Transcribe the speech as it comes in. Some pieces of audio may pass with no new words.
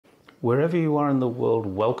Wherever you are in the world,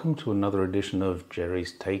 welcome to another edition of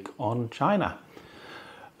Jerry's Take on China.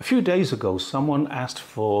 A few days ago, someone asked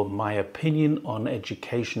for my opinion on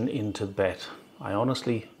education in Tibet. I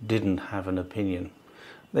honestly didn't have an opinion.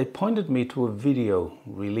 They pointed me to a video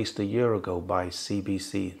released a year ago by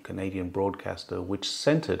CBC, Canadian broadcaster, which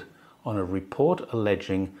centered on a report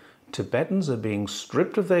alleging Tibetans are being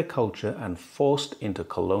stripped of their culture and forced into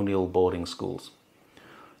colonial boarding schools.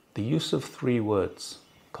 The use of three words,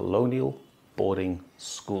 colonial boarding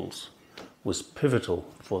schools, was pivotal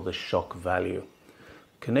for the shock value.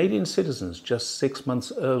 Canadian citizens just 6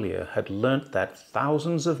 months earlier had learnt that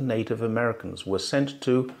thousands of Native Americans were sent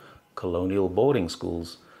to colonial boarding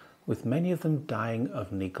schools, with many of them dying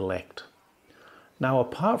of neglect. Now,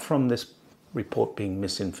 apart from this report being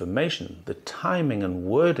misinformation, the timing and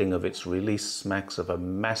wording of its release smacks of a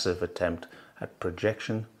massive attempt at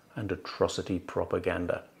projection and atrocity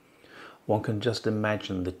propaganda. One can just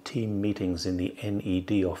imagine the team meetings in the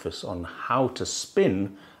NED office on how to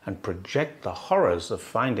spin and project the horrors of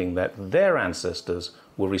finding that their ancestors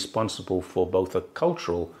were responsible for both a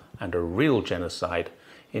cultural and a real genocide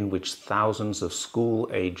in which thousands of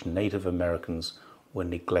school-age Native Americans were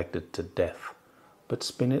neglected to death. But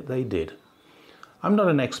spin it they did. I'm not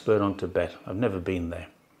an expert on Tibet, I've never been there,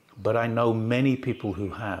 but I know many people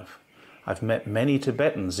who have. I've met many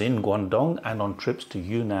Tibetans in Guangdong and on trips to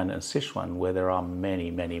Yunnan and Sichuan, where there are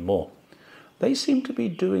many, many more. They seem to be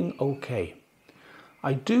doing okay.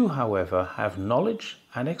 I do, however, have knowledge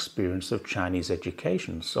and experience of Chinese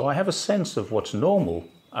education, so I have a sense of what's normal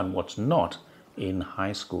and what's not in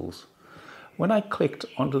high schools. When I clicked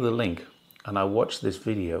onto the link and I watched this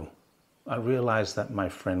video, I realized that my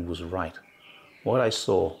friend was right. What I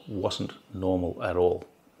saw wasn't normal at all.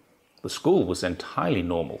 The school was entirely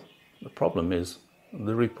normal. The problem is,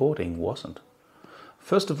 the reporting wasn't.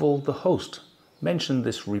 First of all, the host mentioned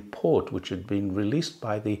this report which had been released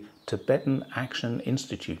by the Tibetan Action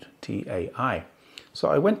Institute, TAI. So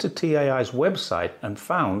I went to TAI's website and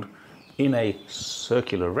found, in a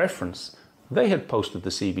circular reference, they had posted the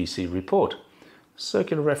CBC report.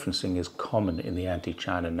 Circular referencing is common in the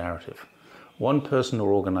anti-China narrative. One person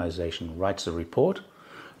or organization writes a report,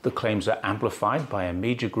 the claims are amplified by a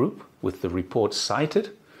media group with the report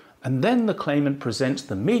cited, and then the claimant presents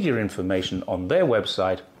the media information on their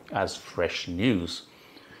website as fresh news.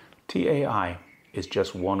 TAI is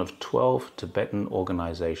just one of 12 Tibetan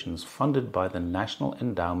organizations funded by the National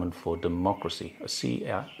Endowment for Democracy, a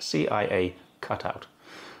CIA cutout.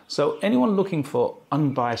 So anyone looking for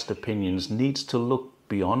unbiased opinions needs to look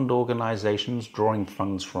beyond organizations drawing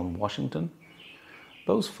funds from Washington.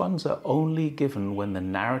 Those funds are only given when the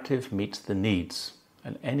narrative meets the needs.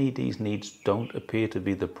 And NED's needs don't appear to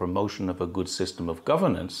be the promotion of a good system of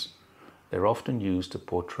governance. They're often used to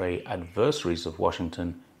portray adversaries of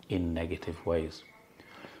Washington in negative ways.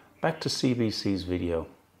 Back to CBC's video.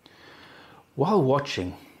 While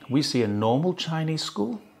watching, we see a normal Chinese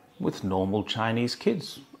school with normal Chinese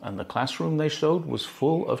kids, and the classroom they showed was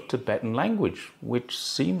full of Tibetan language, which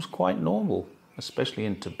seems quite normal, especially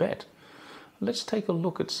in Tibet. Let's take a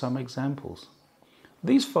look at some examples.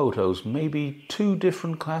 These photos may be two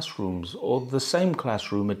different classrooms or the same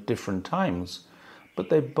classroom at different times, but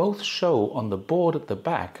they both show on the board at the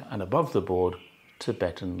back and above the board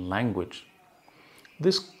Tibetan language.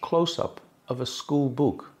 This close-up of a school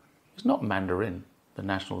book is not Mandarin, the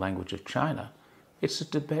national language of China. It's a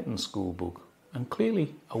Tibetan school book, and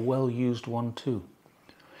clearly a well-used one too.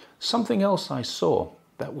 Something else I saw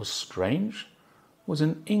that was strange was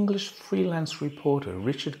an English freelance reporter,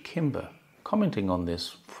 Richard Kimber, commenting on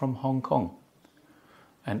this from Hong Kong.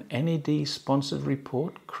 An NED-sponsored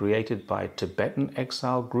report created by a Tibetan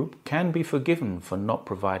exile group can be forgiven for not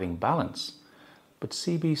providing balance, but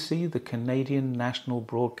CBC, the Canadian national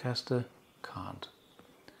broadcaster, can't.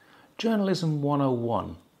 Journalism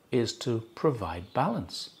 101 is to provide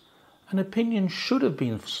balance. An opinion should have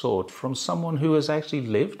been sought from someone who has actually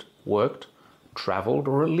lived, worked, travelled,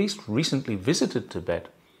 or at least recently visited Tibet.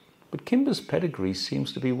 But Kimber's pedigree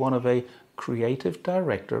seems to be one of a creative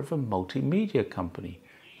director of a multimedia company.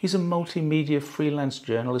 He's a multimedia freelance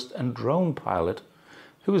journalist and drone pilot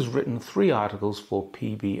who has written 3 articles for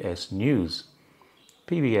PBS News.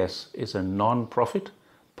 PBS is a non-profit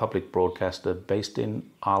public broadcaster based in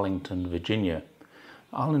Arlington, Virginia.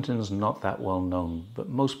 Arlington's not that well known, but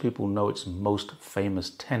most people know its most famous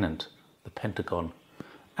tenant, the Pentagon,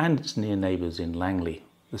 and its near neighbors in Langley,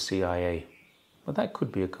 the CIA. But that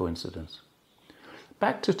could be a coincidence.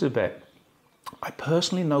 Back to Tibet. I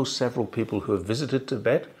personally know several people who have visited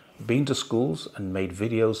Tibet, been to schools and made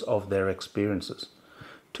videos of their experiences.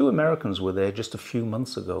 Two Americans were there just a few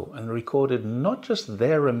months ago and recorded not just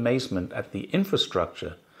their amazement at the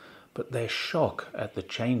infrastructure, but their shock at the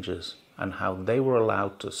changes and how they were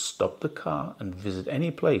allowed to stop the car and visit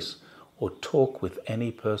any place or talk with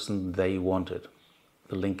any person they wanted.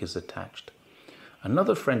 The link is attached.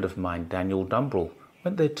 Another friend of mine, Daniel Dumbrell,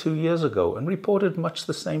 went there 2 years ago and reported much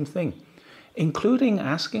the same thing, including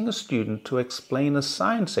asking a student to explain a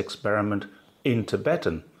science experiment in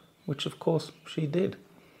Tibetan, which of course she did.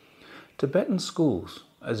 Tibetan schools,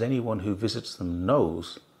 as anyone who visits them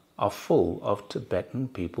knows, are full of Tibetan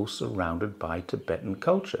people surrounded by Tibetan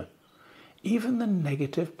culture. Even the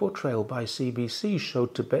negative portrayal by CBC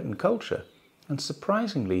showed Tibetan culture, and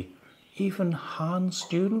surprisingly, even Han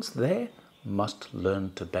students there must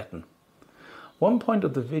learn Tibetan. One point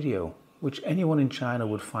of the video, which anyone in China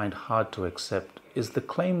would find hard to accept, is the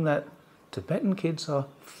claim that Tibetan kids are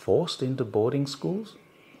forced into boarding schools.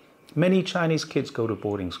 Many Chinese kids go to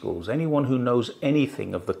boarding schools. Anyone who knows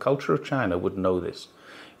anything of the culture of China would know this.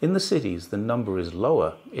 In the cities, the number is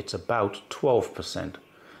lower. It's about 12%.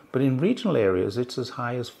 But in regional areas, it's as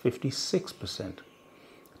high as 56%.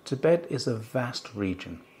 Tibet is a vast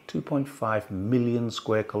region, 2.5 million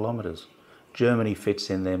square kilometers. Germany fits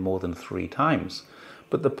in there more than 3 times.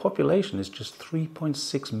 But the population is just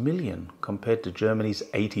 3.6 million compared to Germany's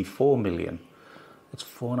 84 million. It's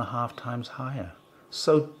 4.5 times higher.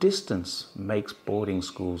 So distance makes boarding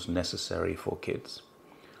schools necessary for kids.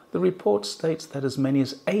 The report states that as many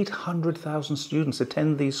as 800,000 students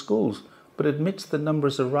attend these schools, but admits the number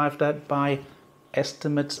is arrived at by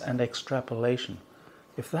estimates and extrapolation.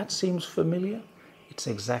 If that seems familiar, it's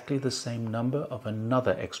exactly the same number of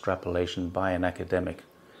another extrapolation by an academic.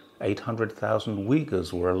 800,000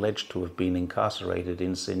 Uyghurs were alleged to have been incarcerated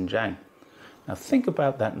in Xinjiang. Now think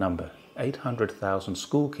about that number, 800,000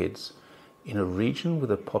 school kids in a region with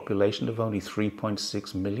a population of only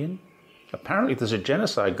 3.6 million. Apparently there's a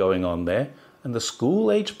genocide going on there, and the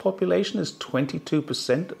school-age population is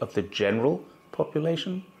 22% of the general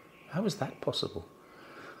population. How is that possible?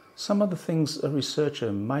 Some of the things a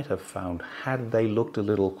researcher might have found, had they looked a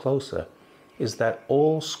little closer, is that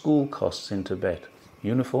all school costs in Tibet,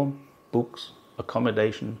 uniform, books,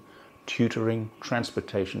 accommodation, tutoring,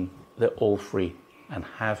 transportation, they're all free and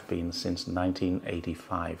have been since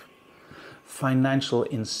 1985. Financial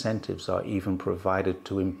incentives are even provided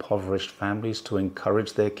to impoverished families to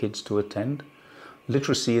encourage their kids to attend.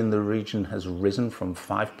 Literacy in the region has risen from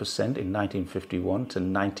 5% in 1951 to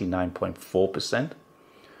 99.4%.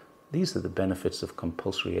 These are the benefits of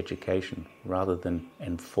compulsory education rather than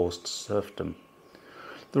enforced serfdom.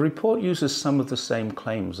 The report uses some of the same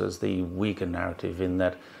claims as the Uyghur narrative in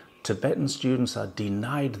that Tibetan students are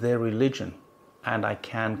denied their religion, and I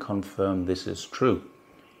can confirm this is true.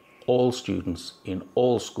 All students in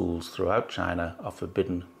all schools throughout China are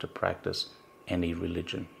forbidden to practice any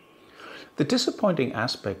religion. The disappointing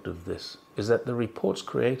aspect of this is that the report's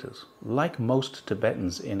creators, like most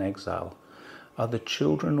Tibetans in exile, are the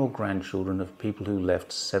children or grandchildren of people who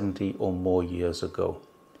left 70 or more years ago.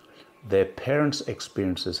 Their parents'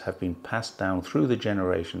 experiences have been passed down through the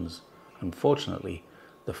generations. Unfortunately,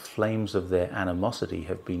 the flames of their animosity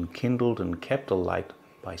have been kindled and kept alight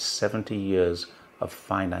by 70 years of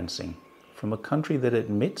financing from a country that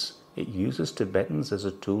admits it uses Tibetans as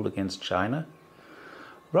a tool against China.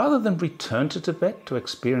 Rather than return to Tibet to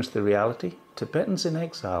experience the reality, Tibetans in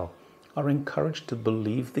exile are encouraged to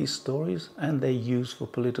believe these stories and they're used for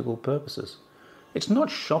political purposes. It's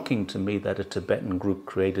not shocking to me that a Tibetan group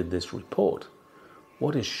created this report.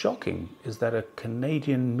 What is shocking is that a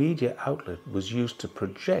Canadian media outlet was used to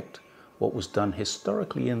project what was done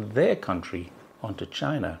historically in their country onto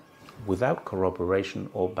China without corroboration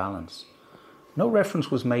or balance. No reference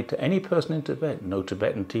was made to any person in Tibet, no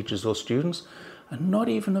Tibetan teachers or students, and not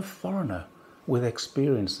even a foreigner with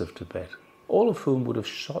experience of Tibet, all of whom would have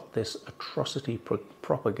shot this atrocity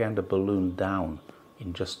propaganda balloon down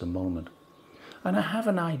in just a moment. And I have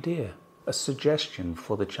an idea, a suggestion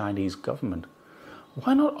for the Chinese government.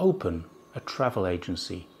 Why not open a travel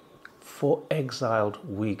agency for exiled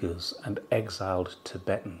Uyghurs and exiled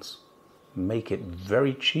Tibetans? Make it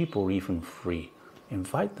very cheap or even free.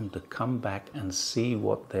 Invite them to come back and see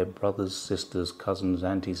what their brothers, sisters, cousins,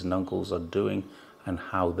 aunties and uncles are doing and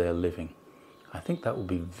how they're living. I think that would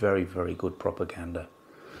be very, very good propaganda.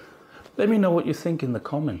 Let me know what you think in the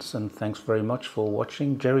comments, and thanks very much for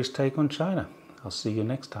watching Jerry's Take on China. I'll see you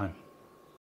next time.